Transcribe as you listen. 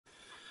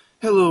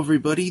Hello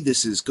everybody,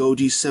 this is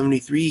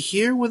Goji73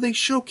 here with a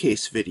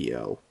showcase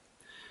video.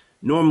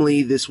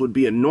 Normally this would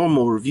be a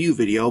normal review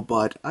video,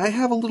 but I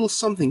have a little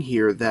something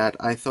here that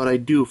I thought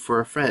I'd do for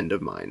a friend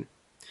of mine.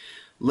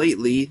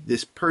 Lately,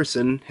 this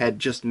person had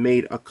just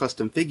made a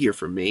custom figure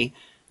for me,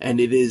 and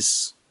it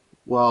is,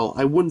 well,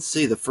 I wouldn't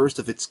say the first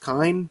of its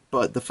kind,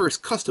 but the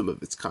first custom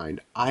of its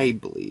kind, I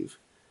believe.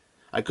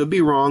 I could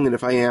be wrong, and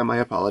if I am, I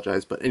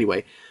apologize, but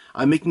anyway,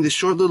 I'm making this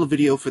short little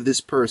video for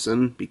this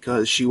person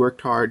because she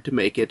worked hard to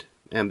make it,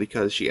 and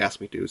because she asked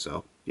me to,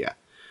 so yeah.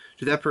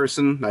 To that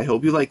person, I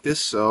hope you like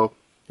this, so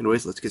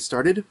anyways, let's get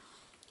started.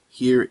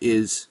 Here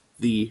is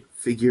the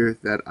figure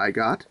that I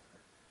got.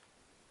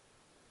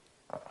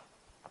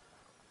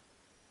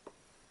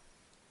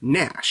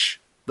 Nash,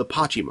 the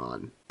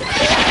Pachimon.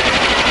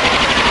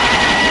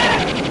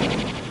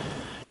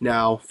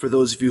 Now, for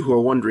those of you who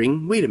are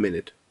wondering, wait a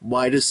minute,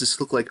 why does this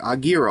look like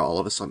Agira all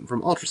of a sudden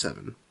from Ultra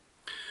 7?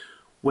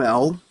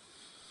 Well,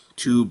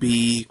 to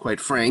be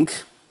quite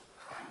frank,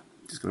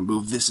 just going to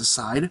move this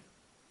aside.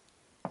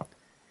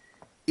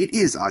 It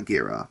is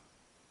Agira,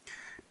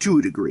 to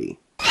a degree,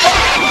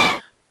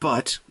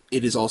 but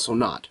it is also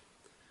not,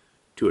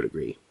 to a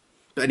degree.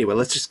 But anyway,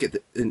 let's just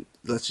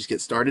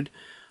get started.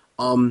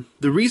 The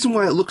reason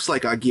why it looks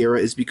like Agira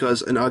is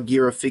because an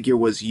Agira figure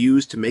was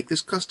used to make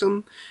this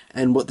custom,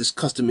 and what this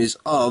custom is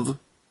of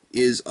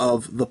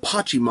the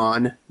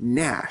Pachimon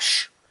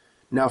Nash.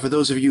 Now, for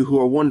those of you who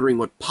are wondering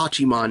what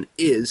Pachimon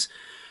is,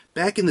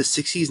 back in the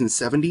 60s and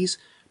 70s,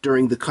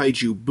 during the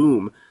Kaiju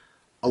boom,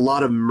 a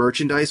lot of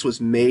merchandise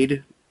was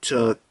made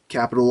to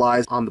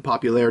capitalize on the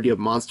popularity of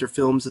monster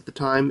films at the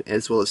time,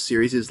 as well as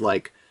series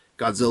like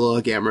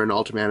Godzilla, Gamera, and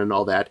Ultraman, and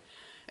all that.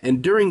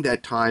 And during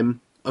that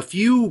time, a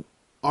few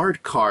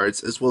art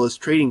cards, as well as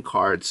trading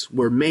cards,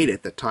 were made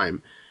at that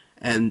time,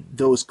 and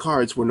those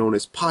cards were known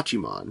as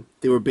Pachimon.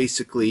 They were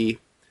basically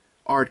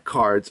art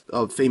cards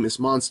of famous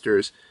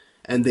monsters,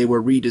 and they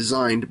were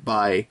redesigned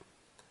by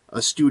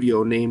a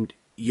studio named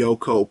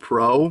Yoko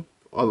Pro,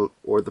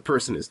 or the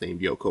person is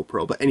named Yoko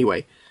Pro. But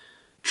anyway,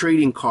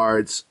 trading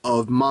cards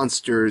of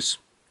monsters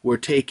were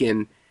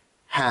taken,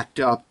 hacked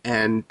up,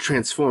 and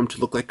transformed to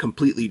look like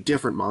completely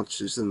different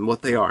monsters than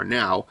what they are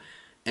now.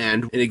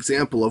 And an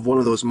example of one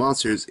of those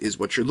monsters is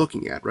what you're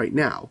looking at right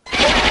now.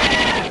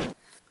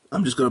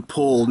 I'm just going to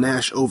pull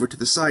Nash over to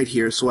the side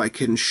here so I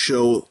can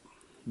show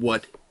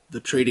what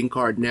the trading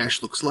card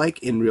Nash looks like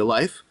in real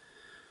life.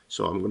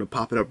 So I'm going to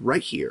pop it up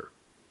right here.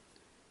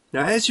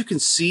 Now, as you can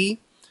see,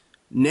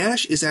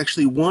 Nash is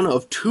actually one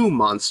of two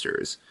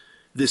monsters.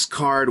 This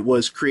card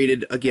was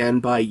created again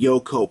by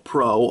Yoko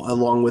Pro,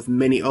 along with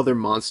many other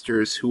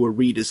monsters who were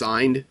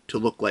redesigned to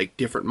look like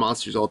different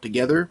monsters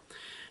altogether.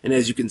 And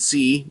as you can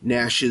see,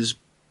 Nash is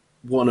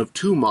one of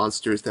two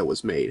monsters that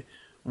was made.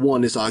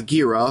 One is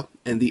Agira,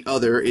 and the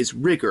other is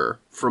Rigger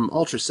from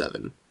Ultra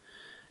 7.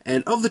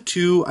 And of the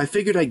two, I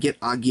figured I'd get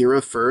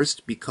Agira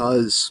first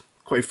because,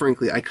 quite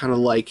frankly, I kind of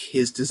like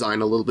his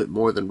design a little bit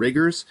more than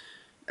Rigger's,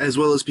 as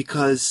well as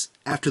because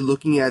after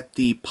looking at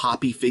the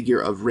Poppy figure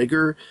of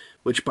Rigger,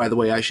 which, by the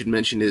way, I should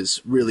mention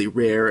is really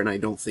rare and I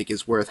don't think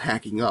is worth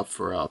hacking up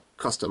for a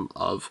custom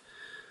of,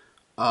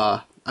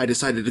 I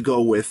decided to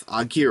go with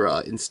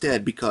Agira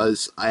instead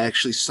because I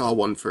actually saw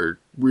one for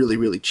really,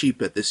 really cheap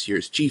at this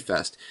year's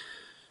G-Fest.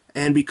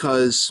 And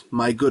because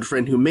my good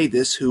friend who made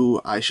this,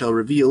 who I shall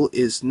reveal,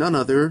 is none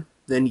other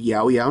than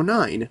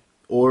yaoyao9,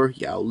 or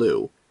Yao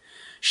Lu.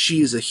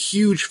 She is a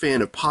huge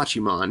fan of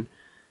Pachimon,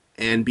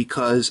 and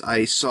because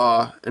I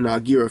saw an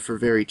Agira for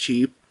very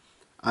cheap,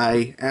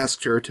 I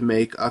asked her to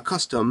make a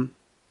custom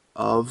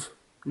of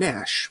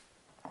Nash.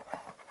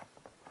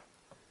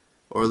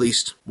 Or at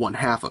least one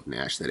half of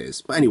Nash, that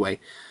is. But anyway,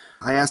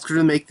 I asked her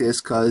to make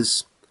this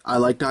because I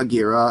liked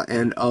Agira,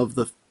 and of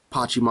the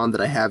Pachimon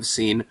that I have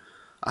seen,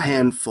 a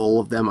handful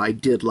of them I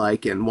did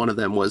like, and one of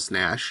them was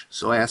Nash.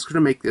 So I asked her to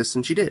make this,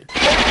 and she did.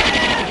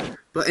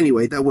 But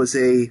anyway, that was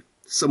a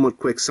somewhat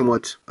quick,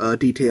 somewhat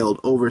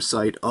detailed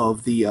oversight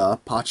of the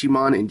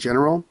Pachimon in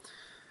general.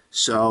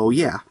 So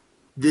yeah,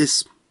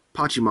 this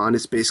Pachimon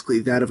is basically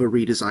that of a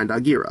redesigned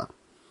Agira.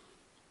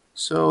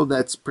 So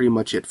that's pretty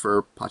much it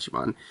for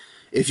Pachimon.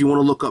 If you want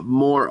to look up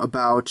more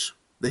about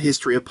the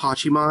history of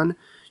Pachimon,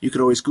 you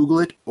could always Google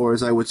it, or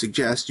as I would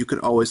suggest, you could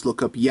always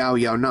look up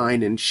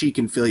yaoyao9 and she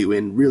can fill you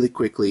in really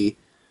quickly,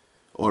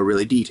 or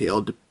really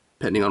detailed,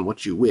 depending on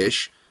what you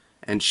wish,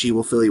 and she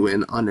will fill you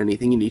in on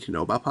anything you need to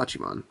know about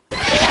Pachimon.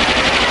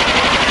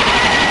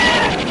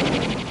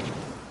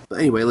 But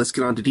anyway, let's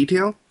get on to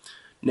detail.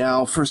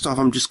 Now, first off,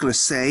 I'm just going to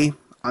say,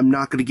 I'm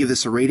not going to give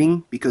this a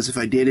rating, because if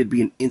I did, it'd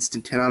be an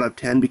instant 10 out of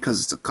 10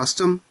 because it's a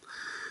custom.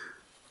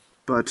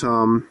 But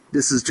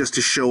this is just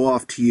to show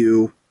off to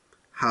you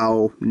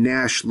how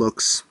Nash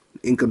looks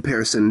in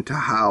comparison to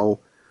how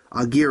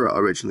Agira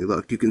originally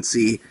looked. You can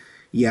see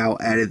Yao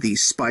added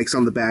these spikes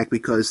on the back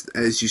because,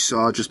 as you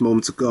saw just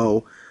moments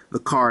ago, the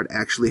card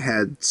actually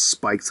had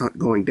spikes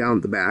going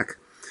down the back.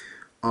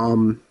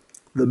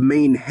 The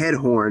main head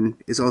horn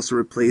is also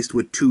replaced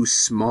with two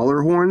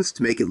smaller horns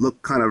to make it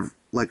look kind of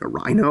like a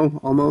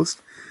rhino,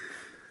 almost.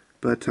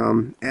 But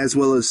as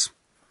well as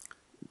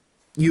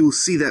you'll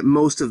see that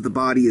most of the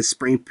body is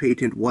spray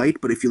painted white,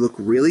 but if you look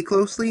really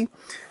closely,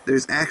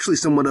 there's actually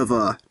somewhat of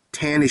a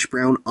tannish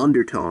brown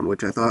undertone,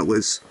 which I thought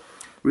was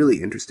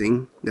really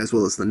interesting, as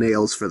well as the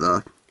nails for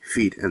the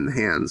feet and the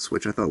hands,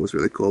 which I thought was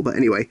really cool. But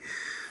anyway,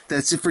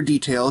 that's it for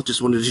detail.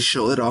 Just wanted to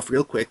show it off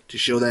real quick to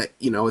show that,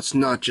 you know, it's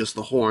not just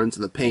the horns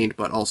and the paint,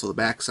 but also the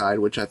backside,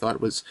 which I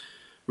thought was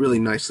really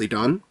nicely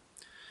done.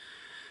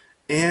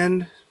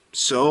 And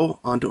so,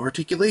 on to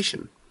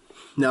articulation.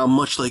 Now,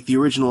 much like the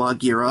original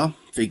Agira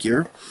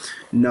figure,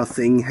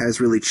 nothing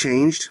has really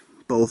changed.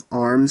 Both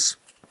arms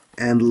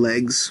and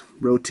legs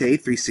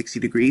rotate 360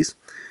 degrees.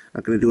 I'm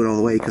not going to do it all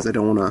the way because I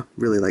don't want to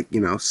really, like, you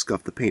know,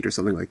 scuff the paint or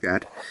something like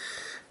that.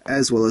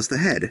 As well as the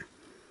head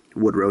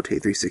would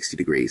rotate 360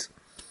 degrees.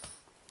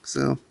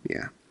 So,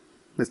 yeah,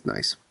 that's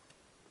nice.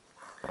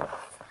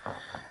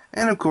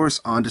 And of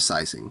course, on to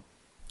sizing.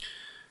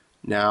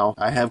 Now,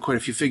 I have quite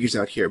a few figures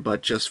out here,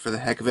 but just for the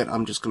heck of it,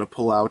 I'm just going to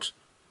pull out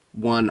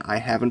one I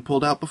haven't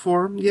pulled out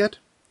before yet.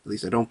 At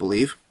least I don't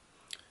believe.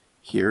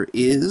 Here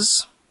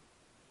is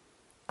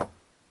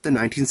the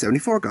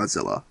 1974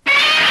 Godzilla.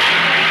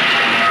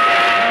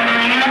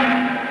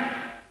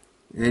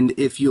 And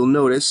if you'll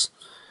notice,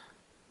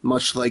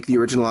 much like the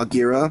original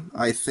Agira,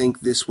 I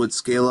think this would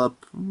scale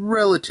up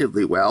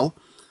relatively well.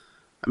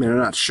 I mean, I'm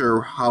not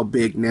sure how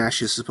big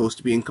Nash is supposed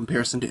to be in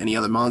comparison to any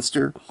other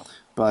monster,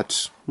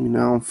 but, you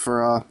know,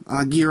 for a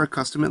Agira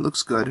custom, it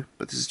looks good.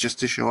 But this is just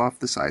to show off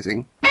the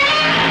sizing.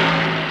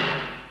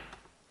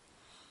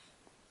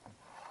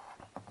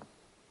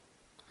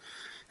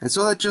 And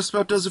so that just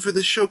about does it for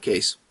this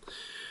showcase.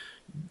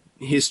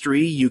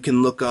 History, you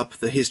can look up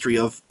the history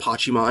of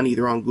Pachimon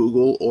either on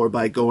Google or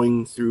by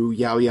going through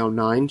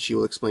yaoyao9. She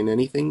will explain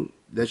anything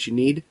that you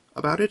need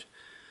about it.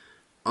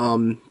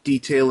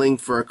 Detailing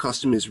for a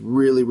custom is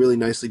really, really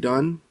nicely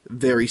done.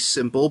 Very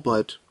simple,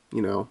 but,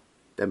 you know,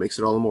 that makes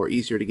it all the more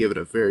easier to give it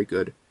a very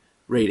good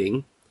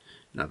rating.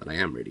 Not that I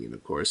am rating it,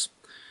 of course.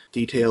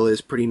 Detail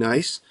is pretty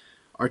nice.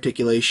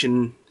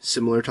 Articulation,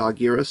 similar to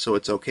Agira, so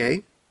it's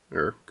okay.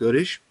 Or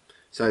goodish.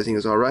 Sizing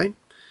is alright.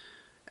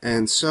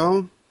 And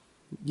so,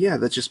 yeah,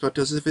 that just about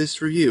does it for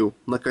this review.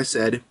 Like I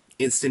said,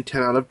 instant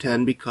 10 out of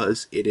 10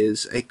 because it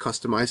is a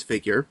customized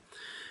figure.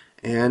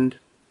 And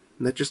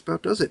that just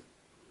about does it.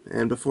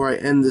 And before I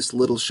end this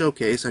little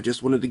showcase, I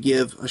just wanted to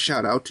give a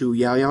shout out to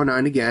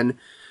yaoyao9 again.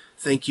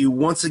 Thank you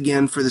once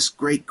again for this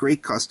great,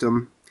 great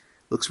custom.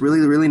 Looks really,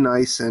 really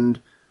nice, and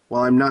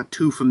while I'm not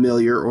too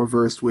familiar or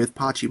versed with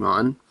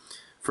Pachimon,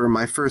 for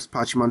my first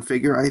Pachimon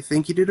figure, I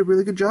think you did a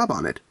really good job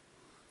on it.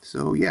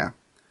 So yeah,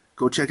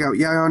 go check out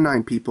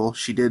yaoyao9, people.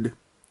 She did a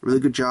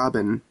really good job,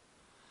 and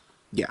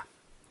yeah,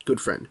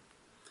 good friend.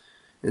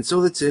 And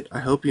so that's it. I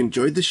hope you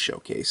enjoyed this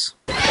showcase.